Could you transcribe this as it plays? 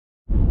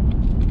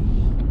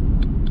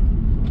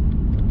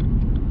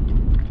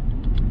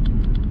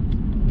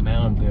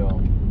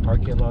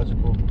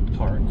Archaeological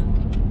Park.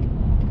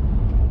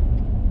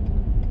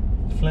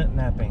 Flint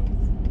Napping.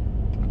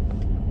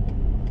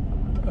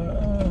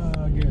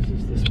 I guess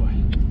it's this way.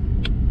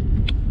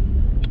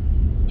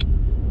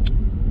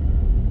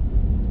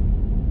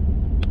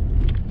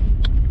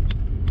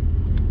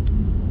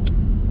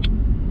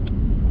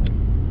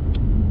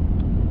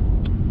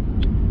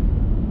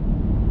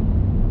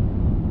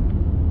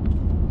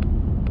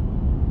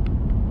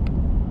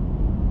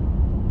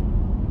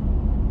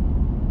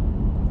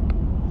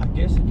 I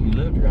guess if you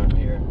lived around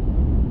here,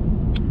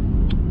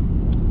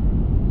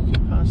 you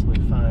could possibly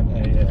find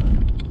a,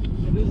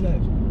 what is that?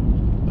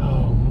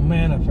 Oh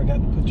man, I forgot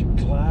to put your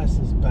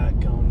glasses back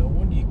on. No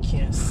wonder you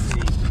can't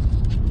see.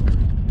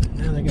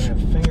 Now they're gonna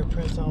have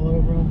fingerprints all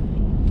over them.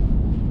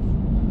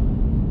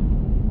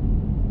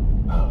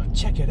 Oh,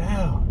 check it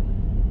out.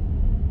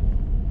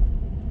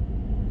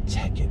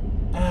 Check it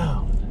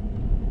out.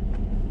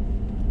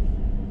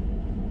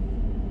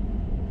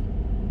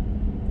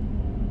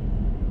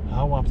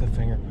 I'll wipe the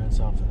fingerprints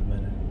off in a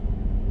minute.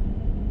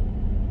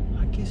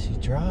 I guess you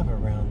drive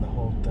around the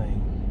whole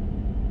thing.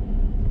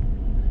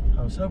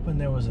 I was hoping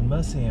there was a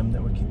museum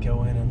that we could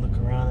go in and look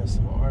around at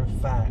some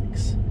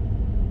artifacts.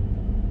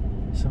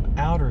 Some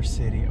outer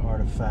city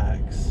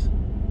artifacts.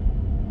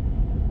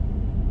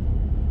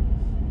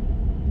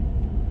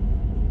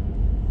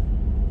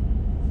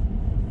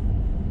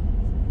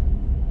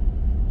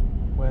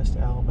 West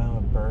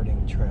Alabama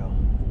Birding Trail.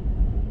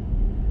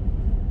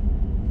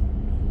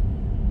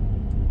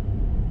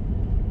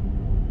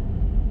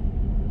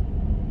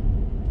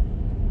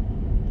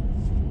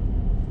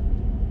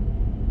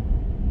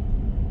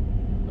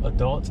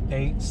 Adults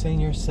 8,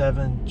 seniors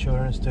 7,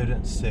 children and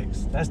students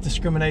 6. That's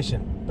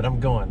discrimination, but I'm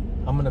going.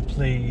 I'm gonna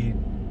plead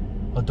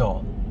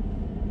adult.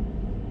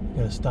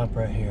 Gotta stop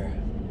right here.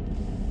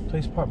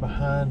 Please park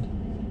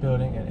behind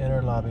building and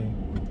enter lobby.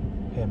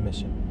 Pay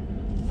admission.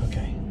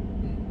 Okay.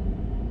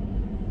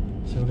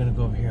 So we're gonna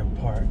go over here and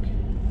park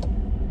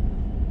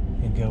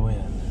and go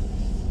in.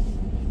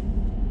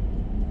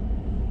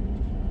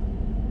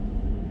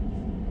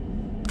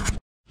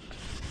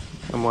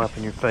 I'm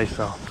wiping your face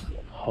off.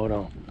 Hold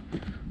on.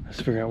 Let's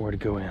figure out where to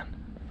go in.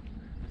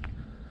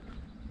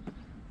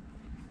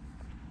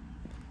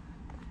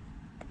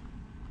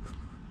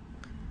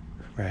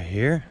 Right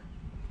here?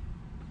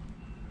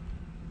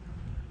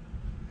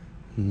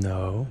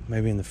 No,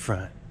 maybe in the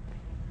front.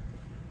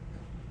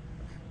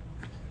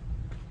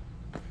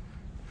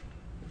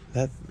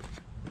 That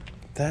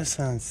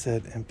sign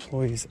said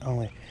employees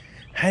only.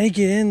 How do you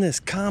get in this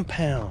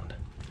compound?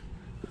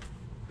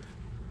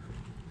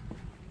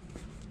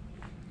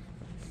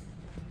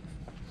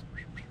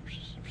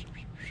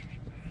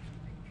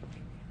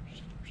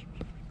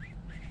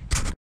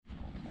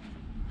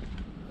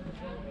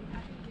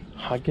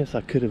 I guess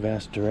I could have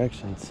asked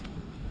directions.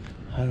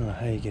 I don't know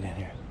how you get in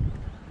here.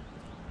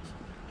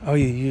 Oh,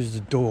 you use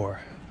the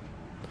door.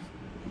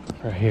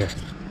 Right here.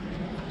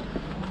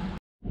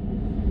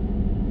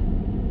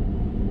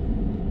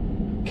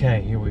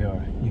 Okay, here we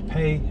are. You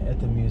pay at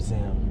the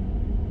museum.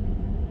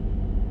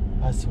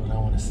 That's what I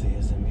want to see,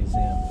 is a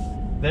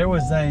museum. There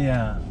was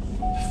a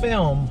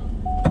film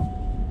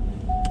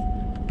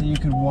that you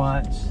could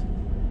watch,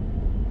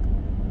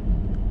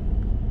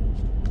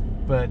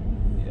 but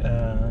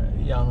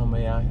y'all know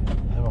me, I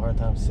have a hard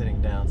time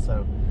sitting down,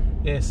 so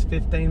it's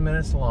 15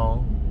 minutes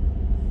long.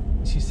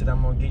 She said,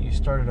 I'm gonna get you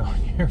started on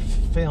your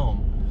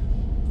film,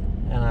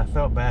 and I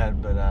felt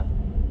bad, but I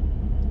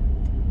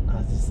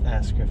just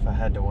asked her if I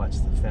had to watch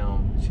the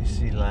film.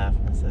 She laughed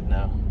and said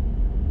no.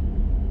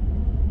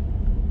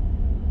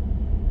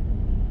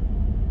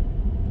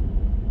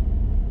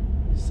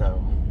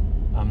 So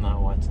I'm not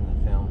watching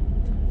the film,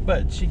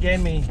 but she gave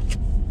me,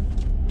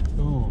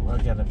 ooh, I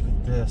gotta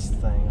put this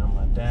thing on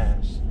my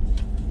dash.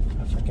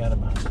 I forgot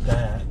about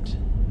that,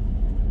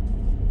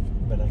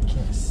 but I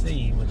can't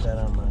see with that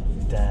on my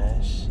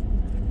dash,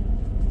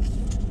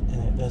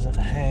 and it doesn't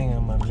hang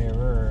on my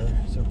mirror,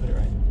 so I'll put it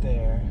right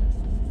there.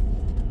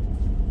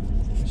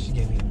 So she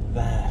gave me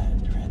that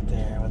right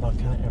there with all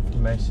kind of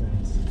information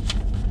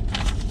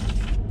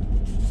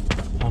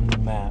on the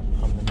map.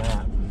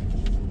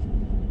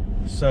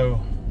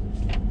 So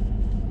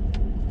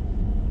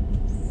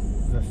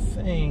the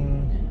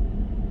thing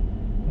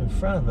in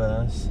front of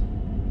us,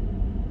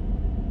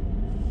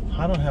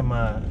 I don't have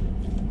my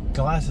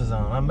glasses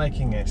on. I'm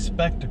making a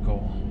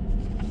spectacle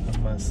of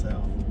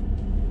myself.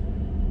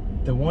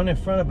 The one in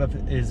front of us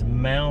is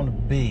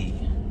Mound B.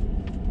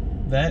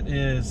 That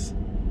is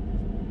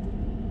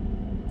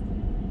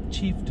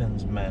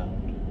Chieftain's Mound.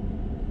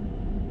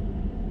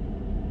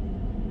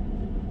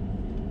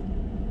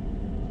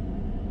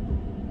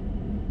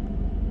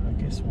 I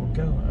guess we'll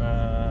go.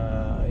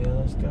 Yeah,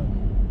 let's go.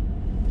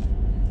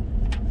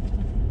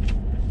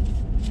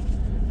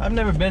 I've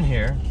never been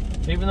here,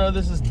 even though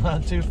this is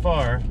not too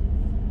far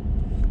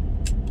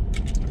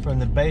from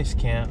the base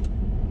camp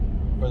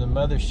or the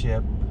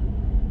mothership,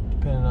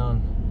 depending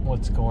on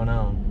what's going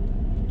on.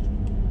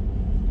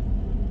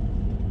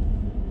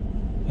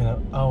 And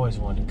I've always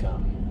wanted to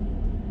come.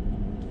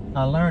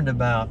 I learned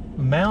about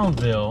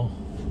Moundville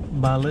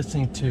by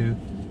listening to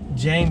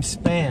James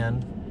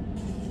Spann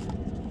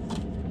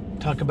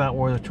talk about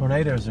where the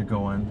tornadoes are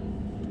going.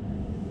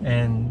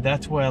 And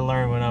that's what I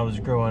learned when I was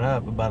growing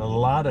up about a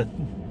lot of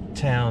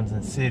towns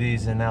and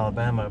cities in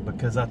Alabama,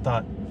 because I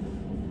thought,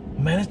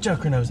 man, this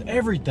joker knows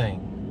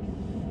everything.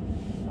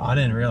 I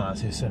didn't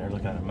realize he was sitting there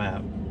looking at a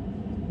map.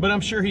 But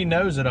I'm sure he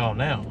knows it all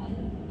now.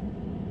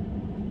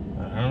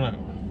 I don't know.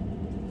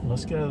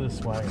 Let's go this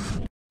way.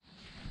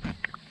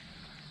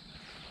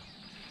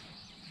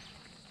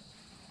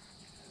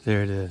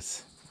 There it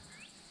is.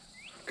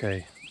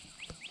 Okay.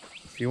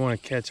 If you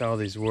want to catch all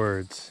these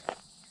words,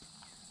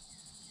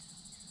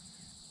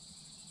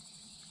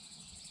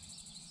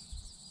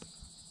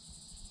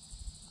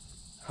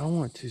 I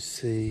want to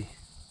see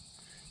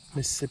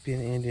Mississippi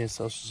and Indian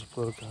social and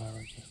political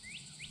hierarchy.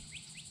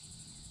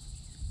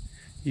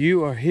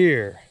 You are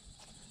here.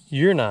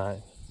 You're not,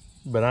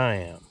 but I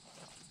am.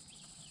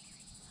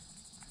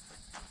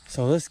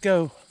 So let's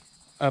go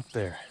up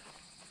there.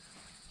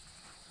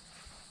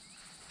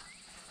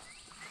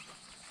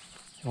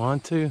 1,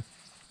 2.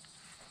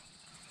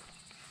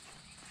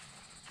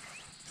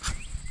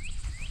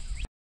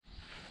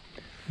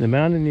 The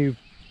mountain in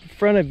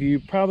front of you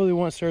probably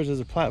once served as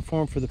a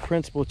platform for the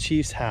principal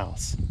chief's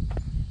house.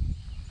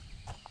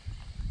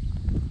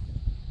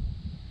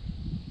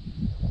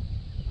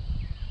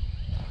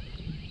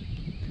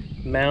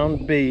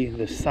 Mound B,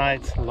 the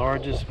site's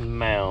largest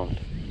mound.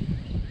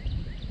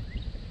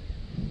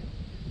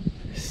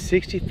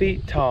 60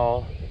 feet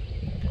tall,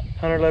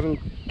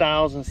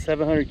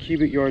 111,700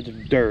 cubic yards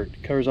of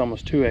dirt. Covers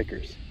almost 2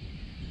 acres.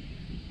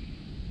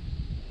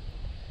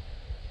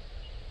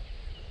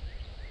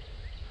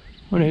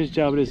 Wonder whose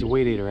job it is to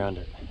weed eat around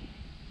it.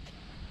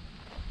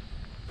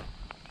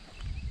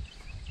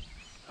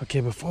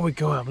 Okay, before we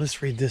go up,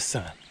 let's read this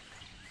sign.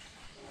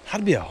 How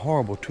to be a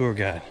horrible tour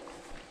guide.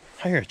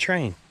 Hire a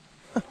train.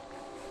 Huh.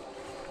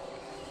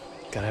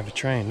 Gotta have a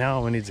train. Now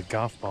all we need is a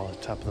golf ball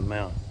at the top of the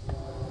mountain.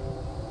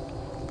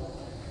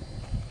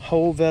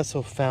 Whole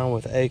vessel found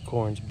with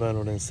acorns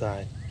bundled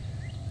inside.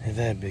 Hey,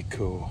 that'd be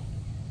cool.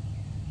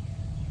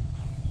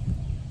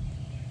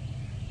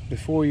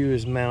 Before you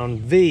is Mound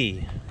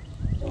V.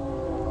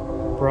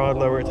 Broad,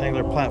 low,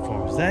 rectangular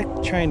platforms.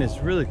 That train is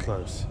really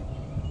close.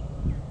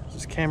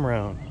 Just camera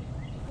on.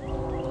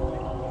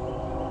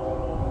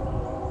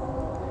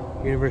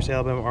 University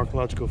of Alabama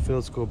Archaeological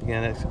Field School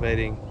began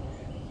excavating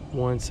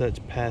one such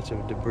patch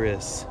of debris.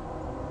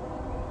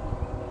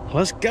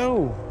 Let's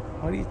go!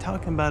 What are you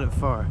talking about it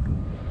for?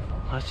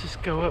 Let's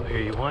just go up here.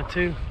 You want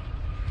to?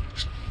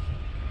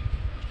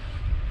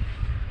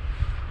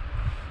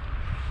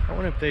 I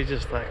wonder if they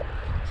just like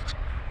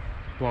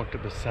walked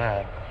up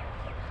beside.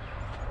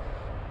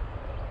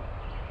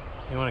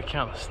 You want to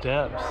count the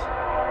steps?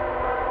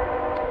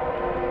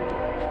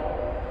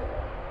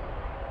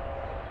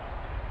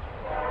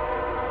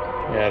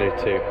 Yeah, I do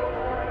too.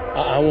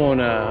 I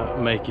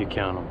won't make you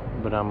count them,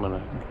 but I'm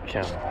gonna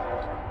count them.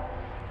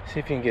 See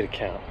if you can get a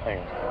count. Hang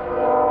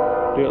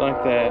on. Do it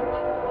like that.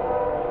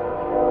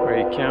 Are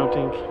you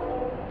counting?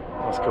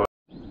 Let's go.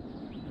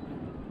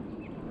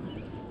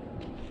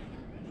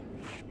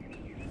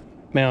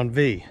 Mound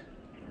V.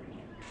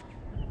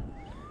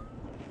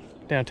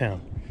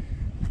 Downtown.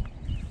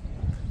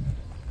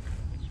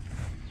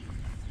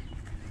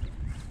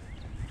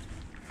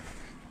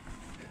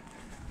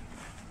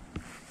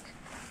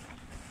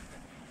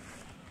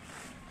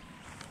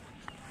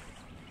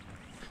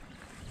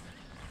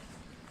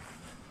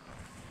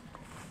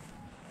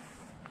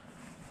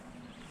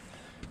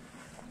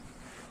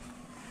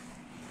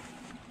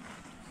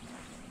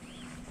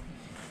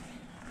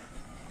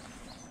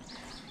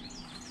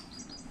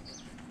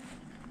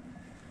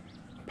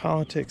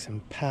 Politics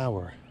and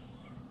power.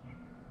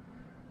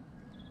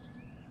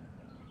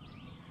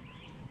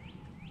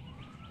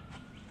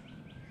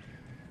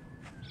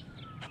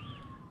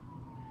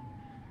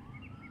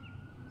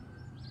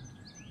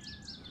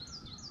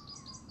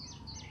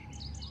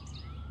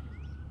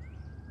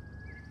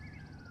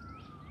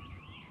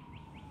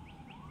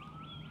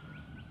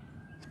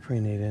 It's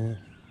pretty neat, isn't it?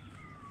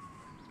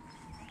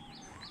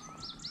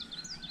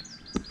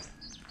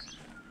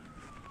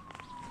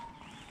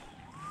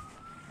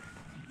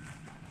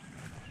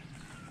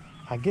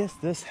 I guess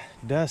this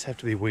does have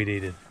to be weed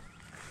eated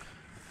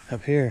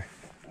up here.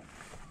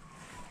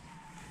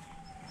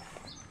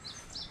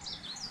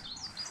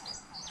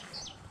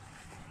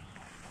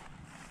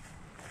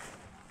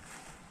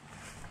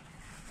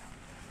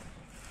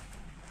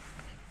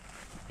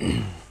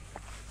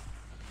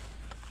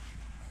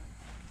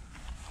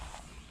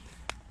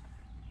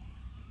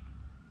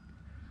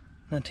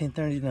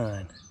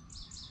 $1939.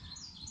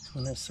 That's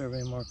when that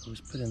survey marker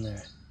was put in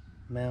there.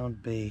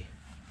 Mound B.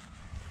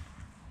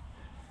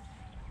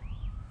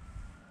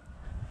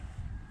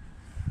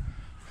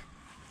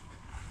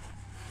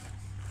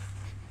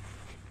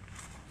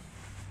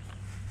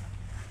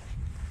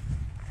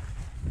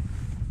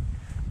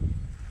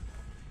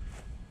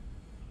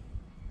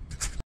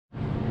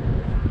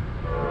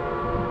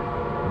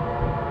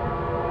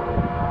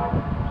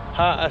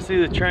 I see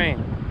the train.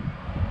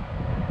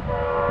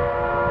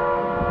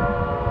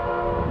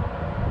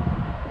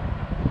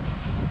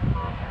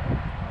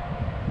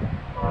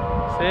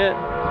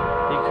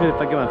 could if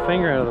I get my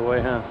finger out of the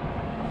way, huh?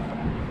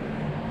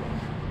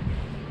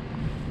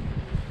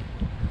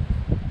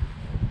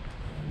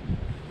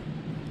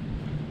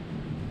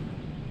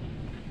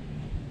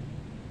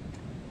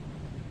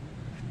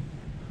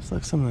 Looks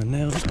like someone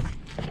nailed it.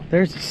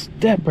 There's a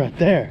step right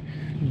there.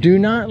 Do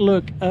not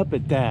look up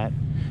at that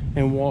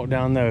and walk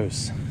down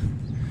those.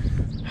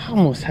 I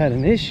almost had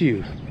an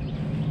issue.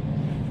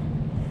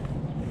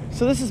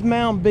 So this is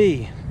Mound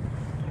B.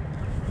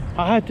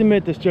 I have to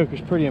admit this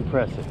joker's pretty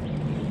impressive.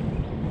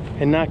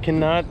 And I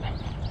cannot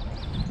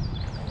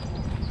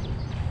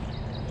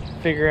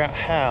figure out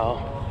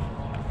how.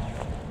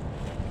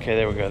 Okay,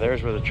 there we go.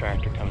 There's where the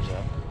tractor comes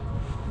up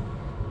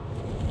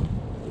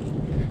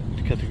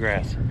to cut the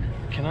grass.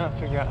 Cannot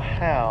figure out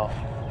how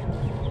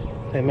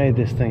they made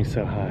this thing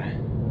so high.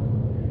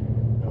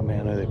 Oh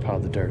man, I know they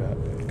piled the dirt up.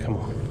 Come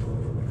on.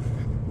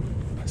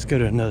 Let's go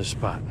to another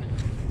spot.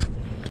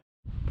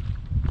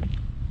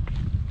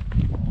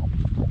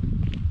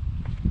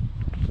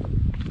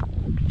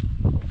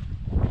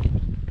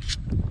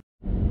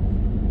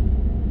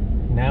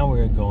 Now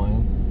we're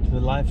going to the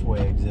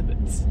Lifeway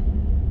exhibits.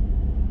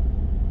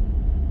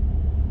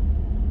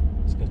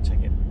 Let's go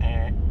check it.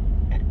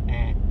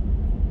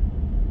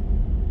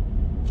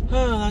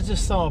 Oh, I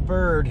just saw a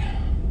bird.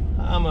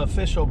 I'm an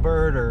official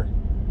birder.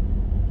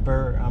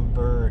 I'm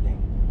birding.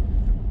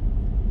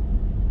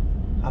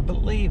 I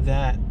believe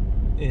that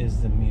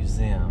is the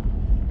museum.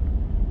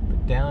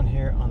 But down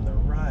here on the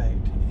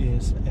right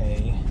is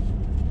a...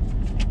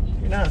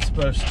 You're not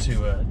supposed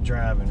to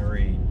drive and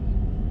read.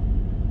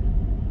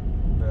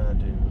 But I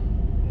do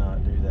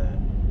not do that.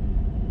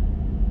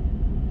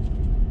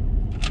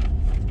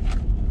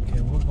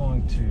 Okay, we're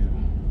going to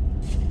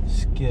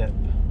skip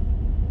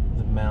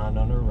the mound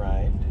on the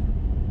right.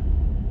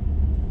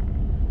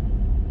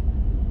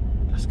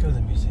 Let's go to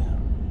the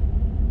museum.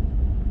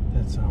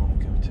 That's what I want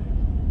to go to.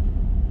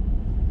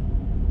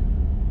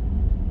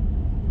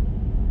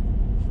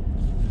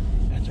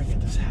 After I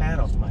get this hat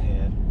off my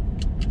head,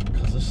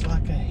 because it's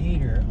like a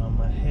heater on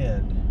my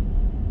head.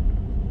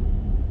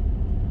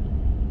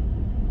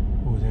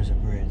 Oh, there's a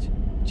bridge.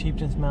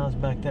 Chieftain's Mound's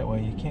back that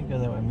way. You can't go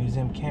that way.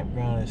 Museum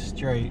campground is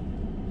straight.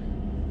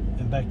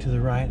 And back to the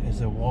right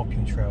is a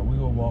walking trail. We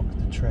will walk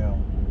the trail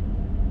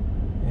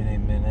in a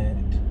minute.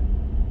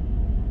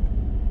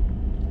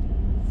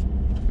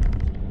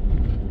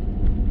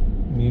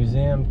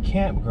 Museum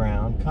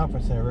campground,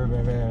 conference center. We'll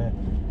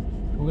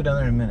go down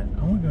there in a minute.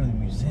 I want to go to the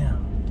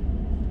museum.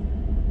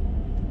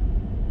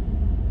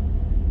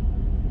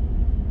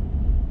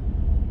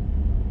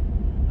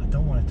 I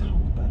don't want to talk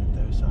about it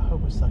though, so I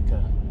hope it's like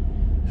a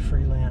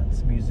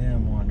freelance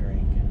museum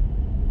wandering.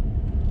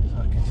 So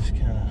I can just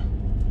kind of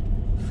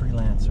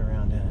freelance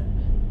around in it.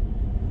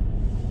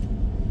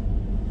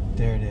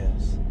 There it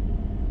is.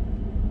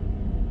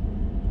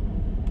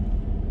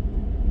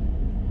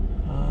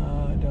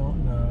 I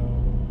don't know.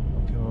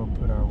 Okay, we'll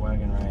put our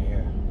wagon right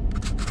here.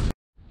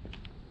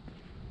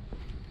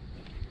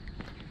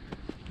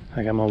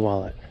 I got my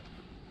wallet.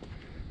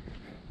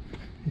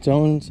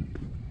 Jones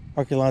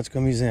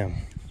Archaeological Museum.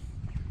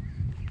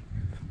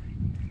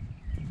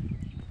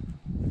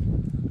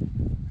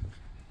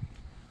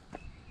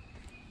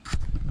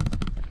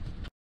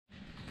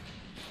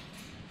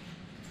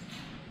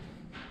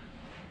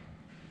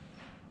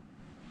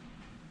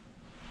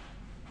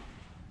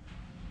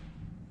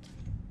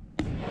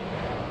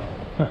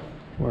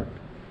 Work.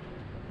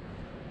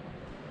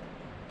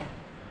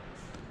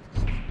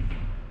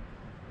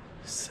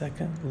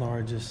 Second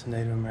largest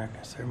Native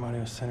American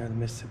ceremonial center of the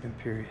Mississippian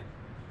period.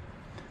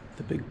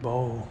 The big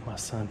bowl my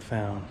son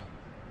found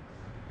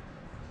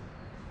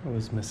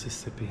was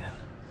Mississippian.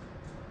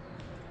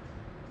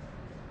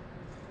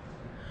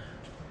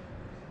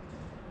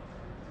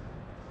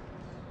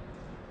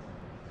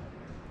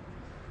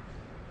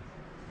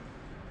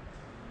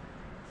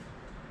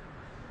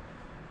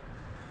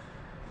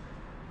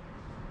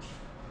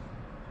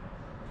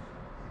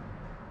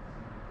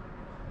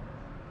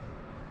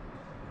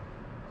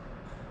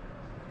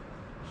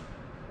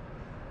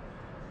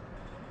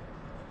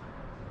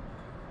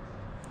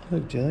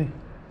 Look, Jelly.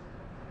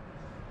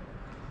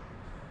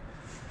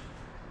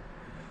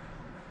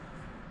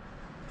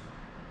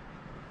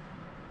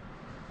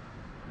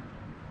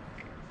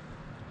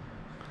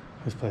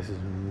 This place is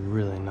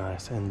really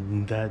nice,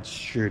 and that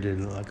sure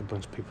did look like a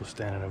bunch of people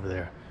standing over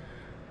there.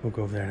 We'll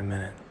go over there in a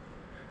minute.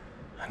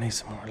 I need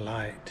some more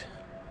light.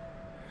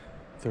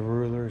 The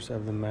rulers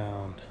of the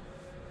mound.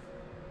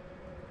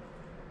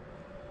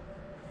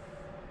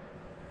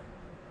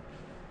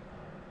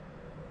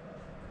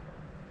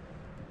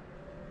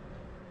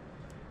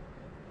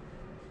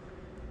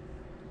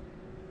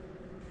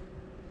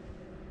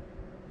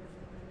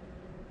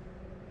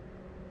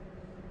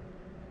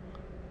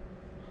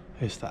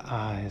 It's the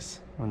eyes.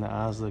 When the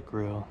eyes look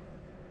real,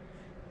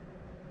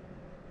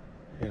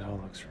 it all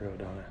looks real,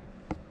 don't it?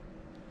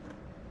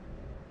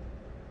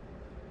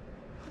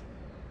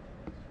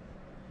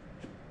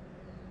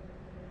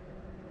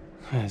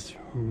 That's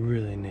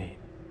really neat.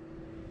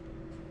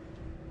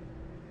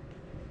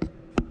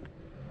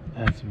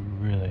 That's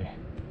really,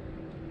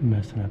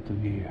 Messing up the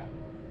view.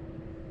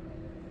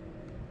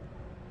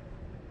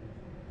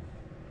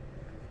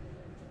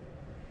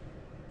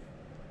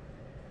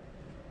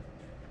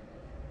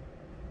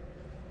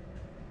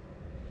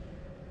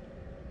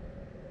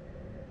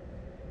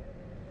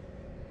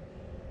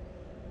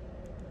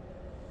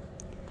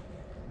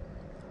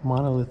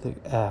 Monolithic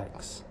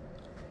axe.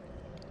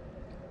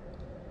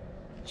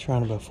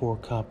 Surrounded by 4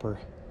 copper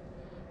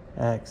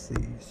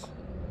axes.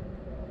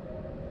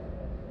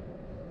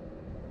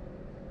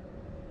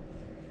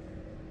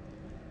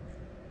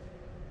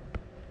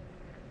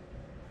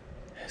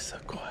 It's so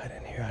quiet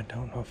in here, I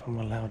don't know if I'm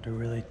allowed to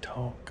really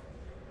talk.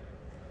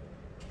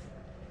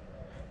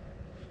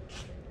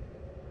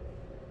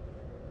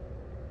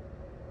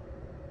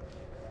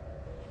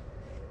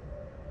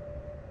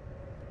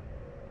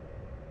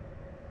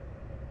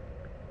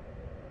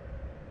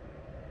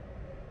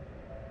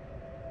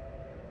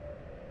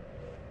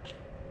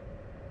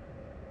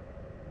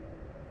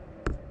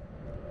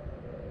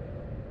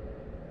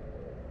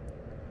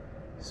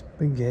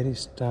 Spaghetti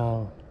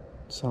style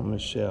something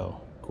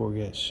shell,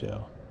 Gorget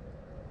shell.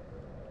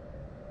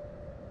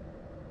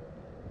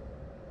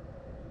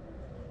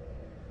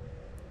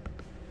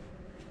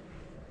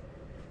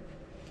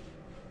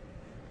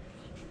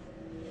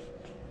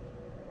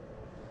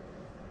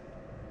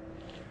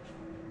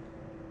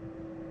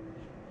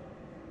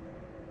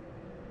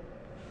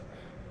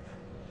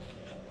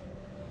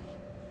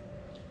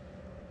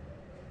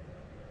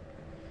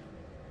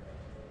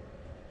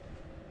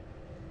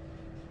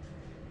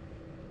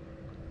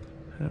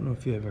 I don't know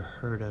if you ever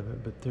heard of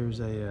it, but there's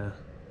a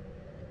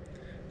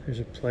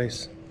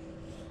place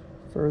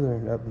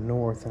further up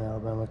north in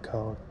Alabama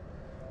called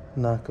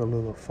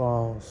Nakalula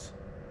Falls,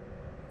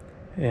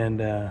 and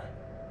they're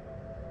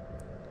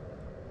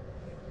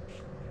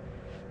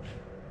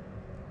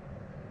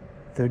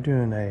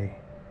doing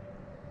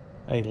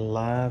a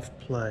live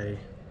play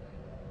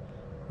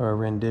or a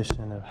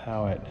rendition of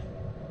how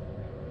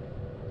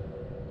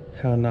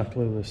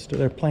Nakalula's,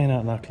 they're playing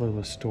out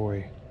Nakalula's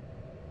story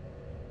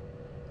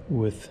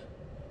with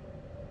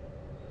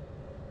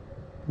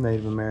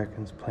Native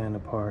Americans playing the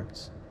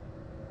parts.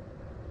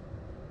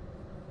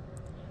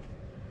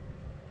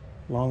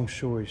 Long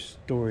story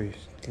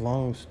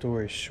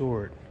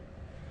short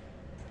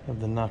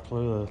of the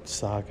Nakalula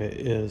saga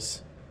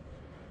is,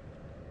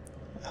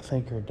 I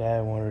think her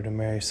dad wanted her to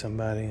marry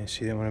somebody and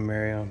she didn't want to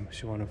marry him.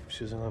 She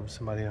was in love with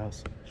somebody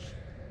else.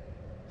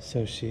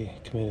 So she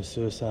committed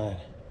suicide.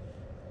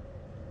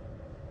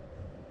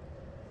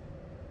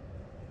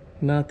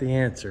 Not the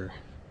answer.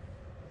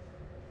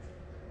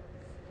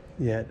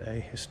 Yet a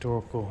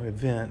historical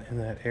event in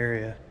that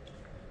area,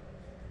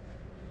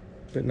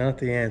 but not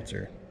the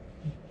answer.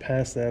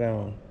 Pass that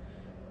on.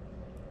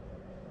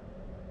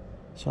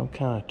 So I'm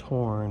kind of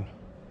torn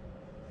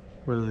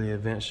whether the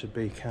event should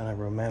be kind of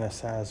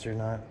romanticized or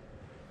not.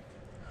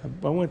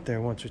 I went there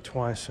once or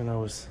twice when I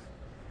was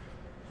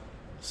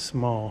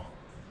small.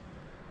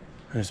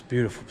 And it's a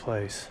beautiful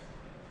place.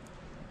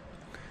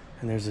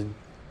 And there's a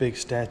big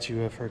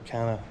statue of her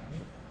kind of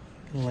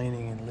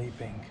leaning and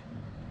leaping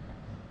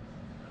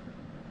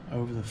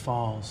over the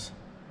falls.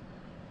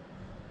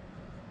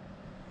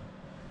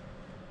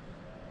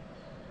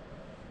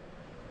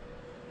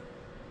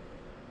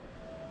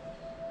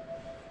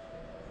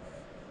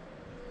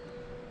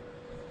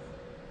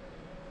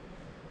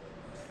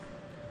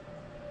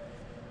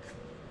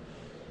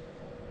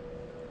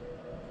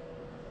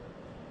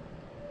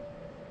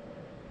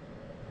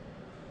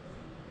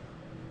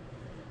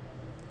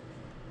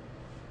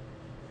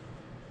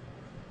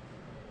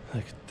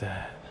 Look at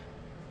that.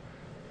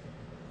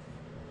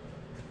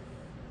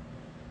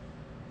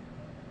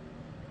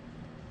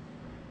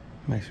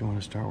 Makes me want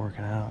to start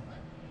working out.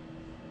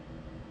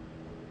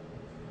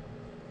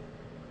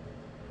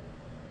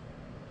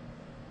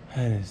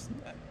 That is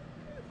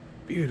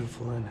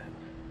beautiful, isn't it?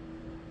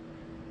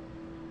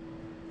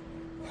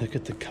 Look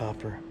at the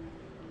copper.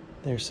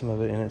 There's some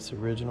of it in its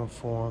original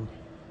form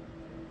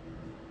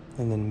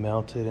and then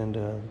melted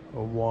into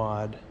a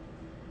wad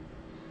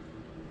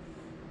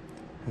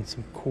and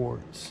some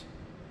quartz.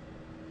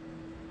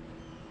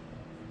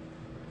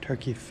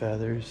 Turkey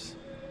feathers.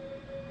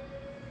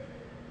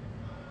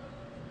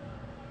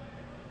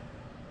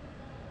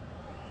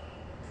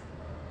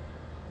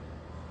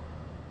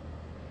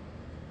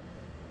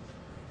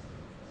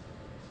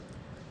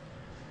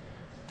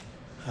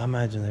 I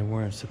imagine they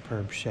were in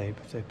superb shape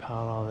if they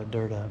piled all that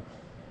dirt up.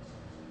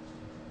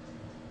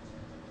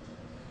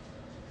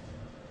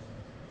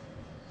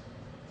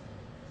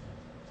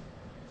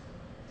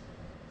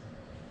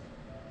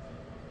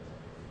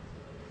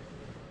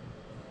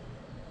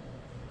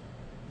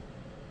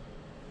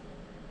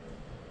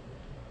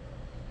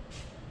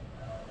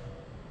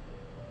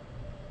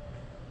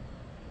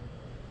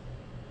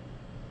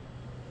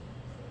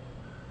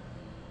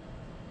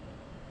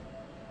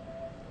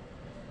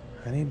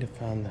 I need to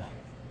find the...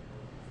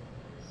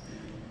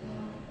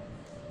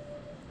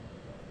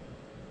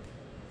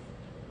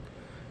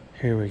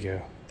 Here we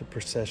go. The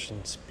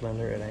procession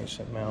splendor at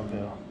ancient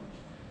Moundville.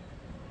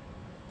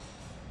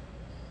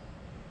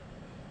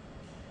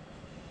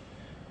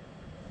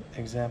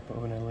 example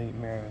of an elite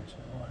marriage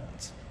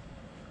alliance.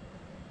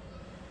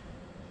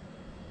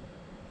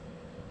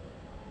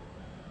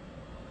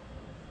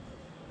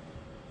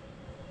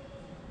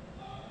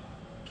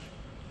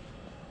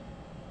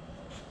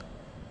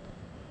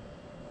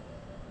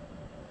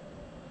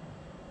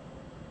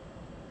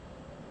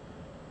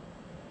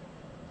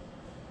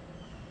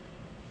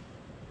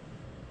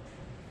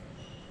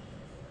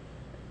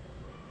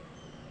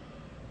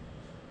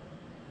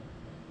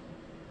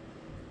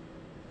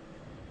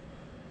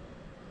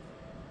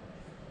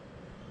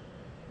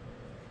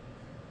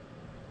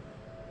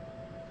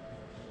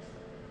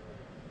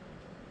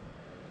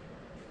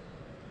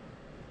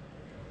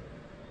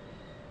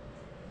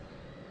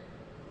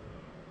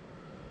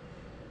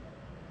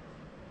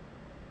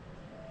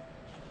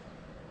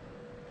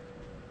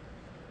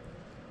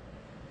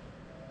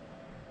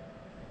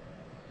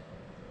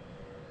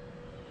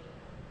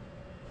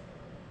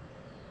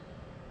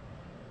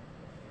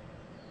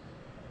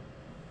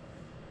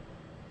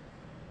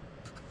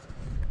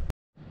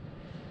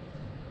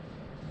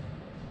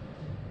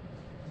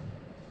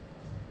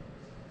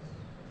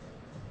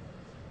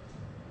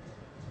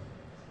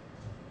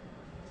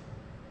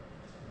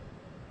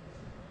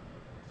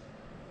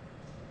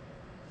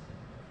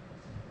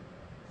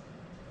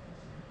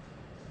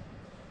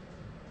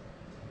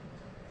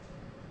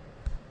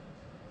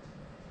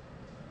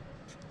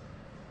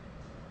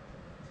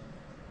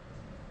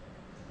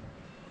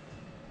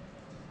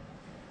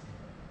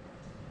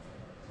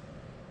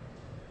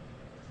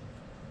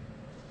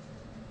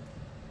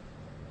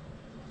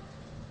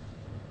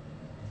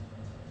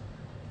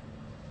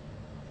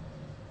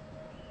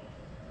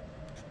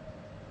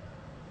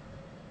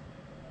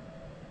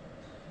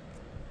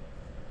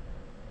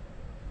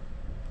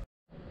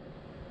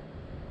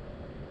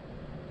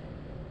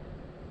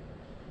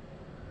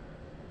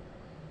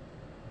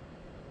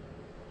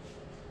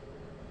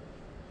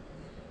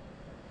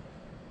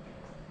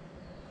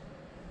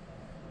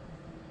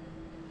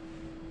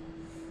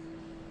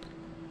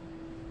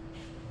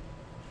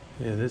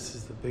 Yeah, this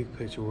is the big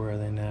picture. Where are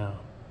they now?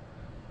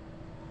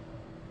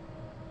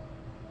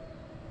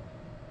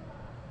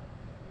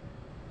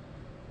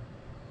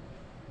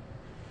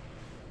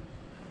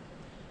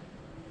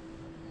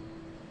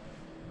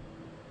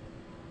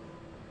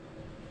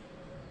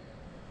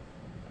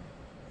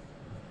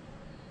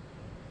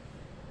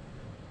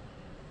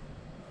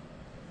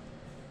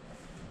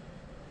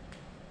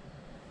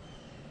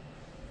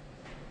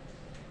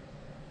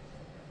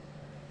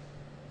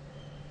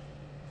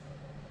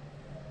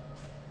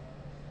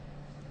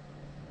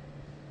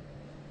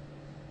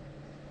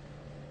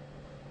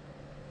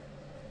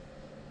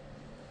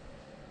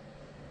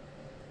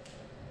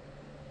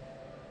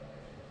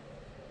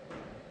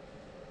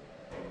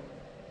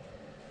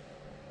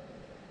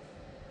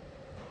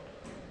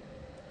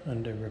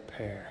 Under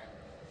repair.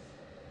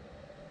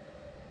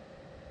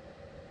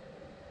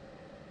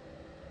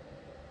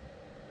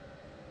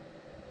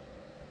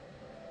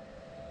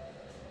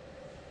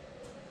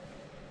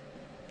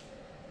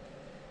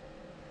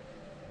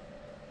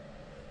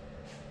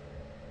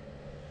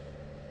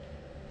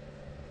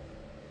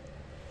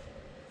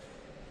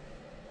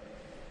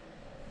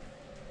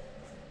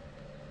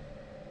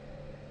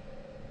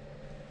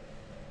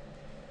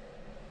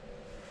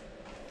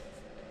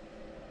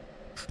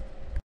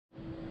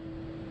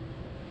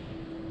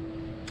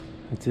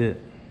 That's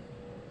it.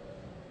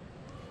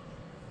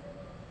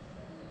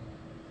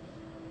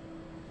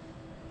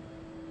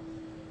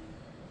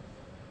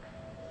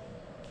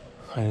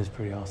 That is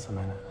pretty awesome,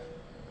 isn't it?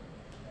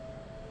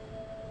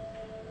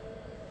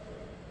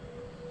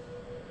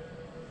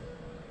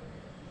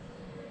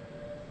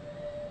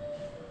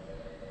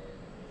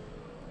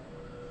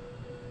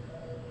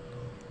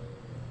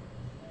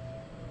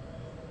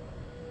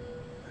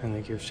 And the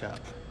gift shop.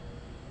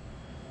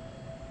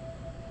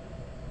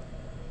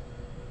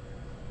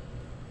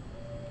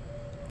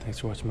 Thanks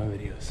for watching my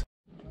videos.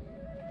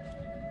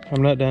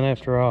 I'm not done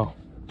after all.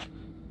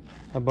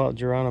 I bought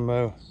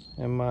Geronimo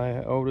and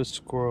my oldest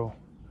squirrel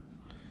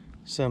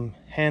some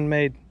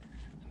handmade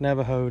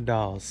Navajo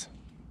dolls.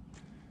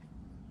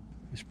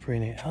 It's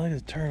pretty neat. Oh, look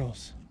at the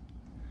turtles.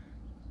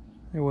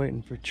 They're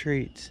waiting for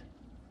treats.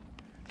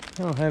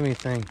 I don't have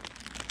anything.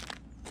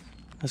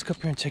 Let's go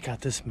up here and check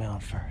out this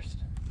mound first.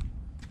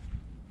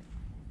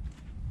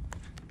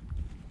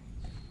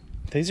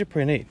 These are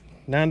pretty neat.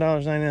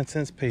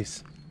 $9.99 a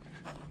piece.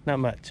 Not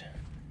much.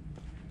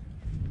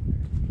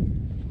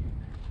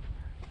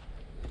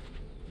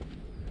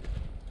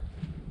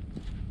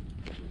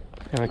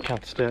 Can I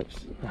count the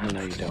steps? I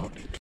know you don't.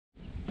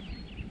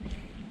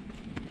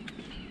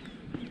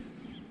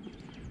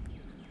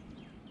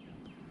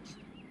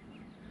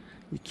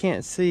 You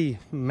can't see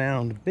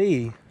Mound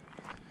B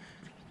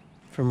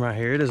from right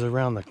here. It is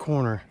around the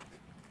corner.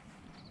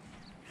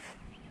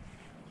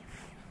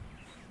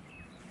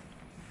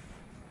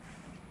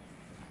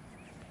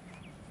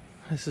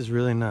 This is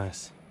really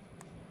nice.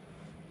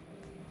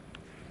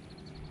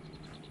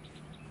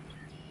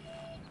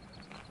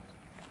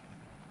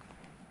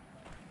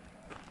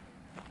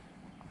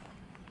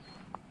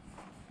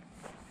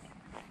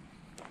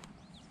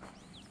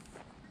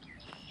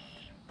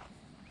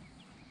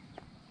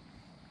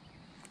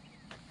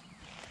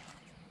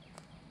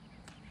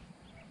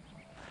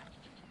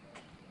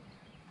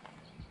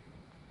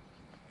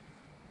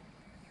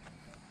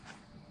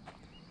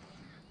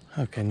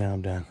 Okay, now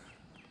I'm done.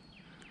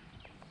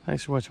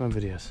 Thanks for watching my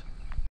videos.